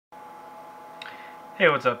Hey,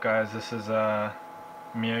 what's up guys? This is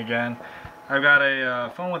me again. I've got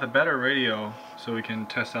a phone with a better radio so we can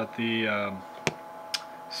test out the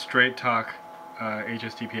straight talk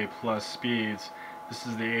HSDPA plus speeds. This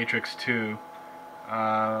is the atrix 2.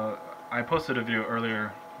 I posted a video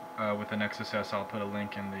earlier with an XSS. I'll put a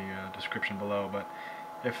link in the description below, but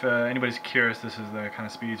if anybody's curious, this is the kind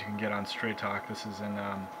of speeds you can get on straight talk. This is in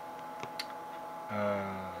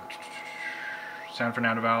San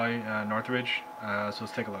Fernando Valley, Northridge. So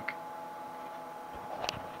let's take a look.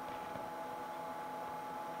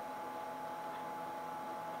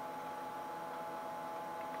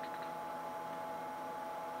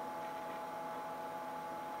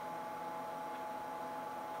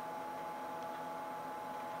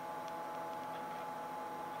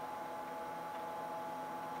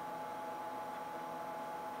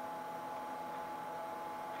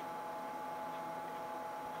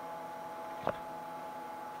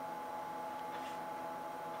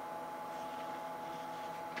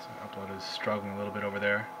 Upload is struggling a little bit over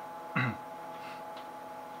there.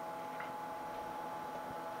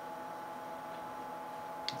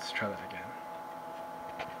 Let's try that again.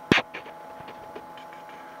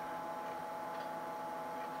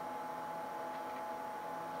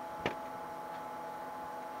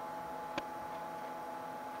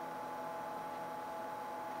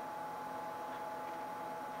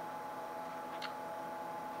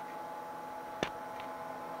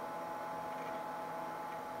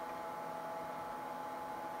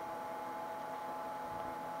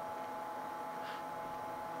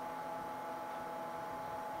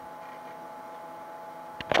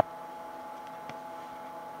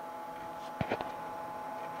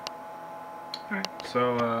 Alright,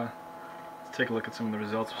 so let's take a look at some of the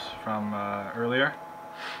results from earlier.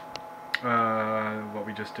 What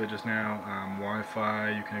we just did just now.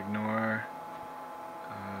 Wi-Fi you can ignore.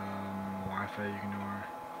 Wi-Fi you can ignore.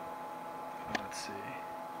 Let's see.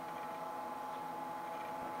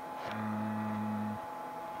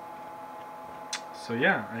 So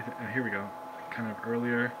yeah, here we go. Kind of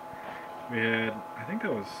earlier we had, I think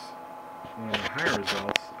that was one of the higher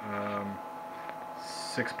results.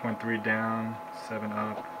 6.3 down, 7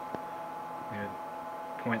 up. We had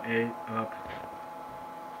 0.8 up.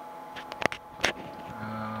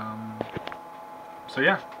 So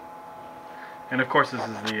yeah, and of course this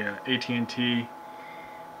is the at&t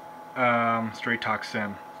straight talk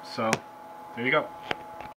sim. So there you go.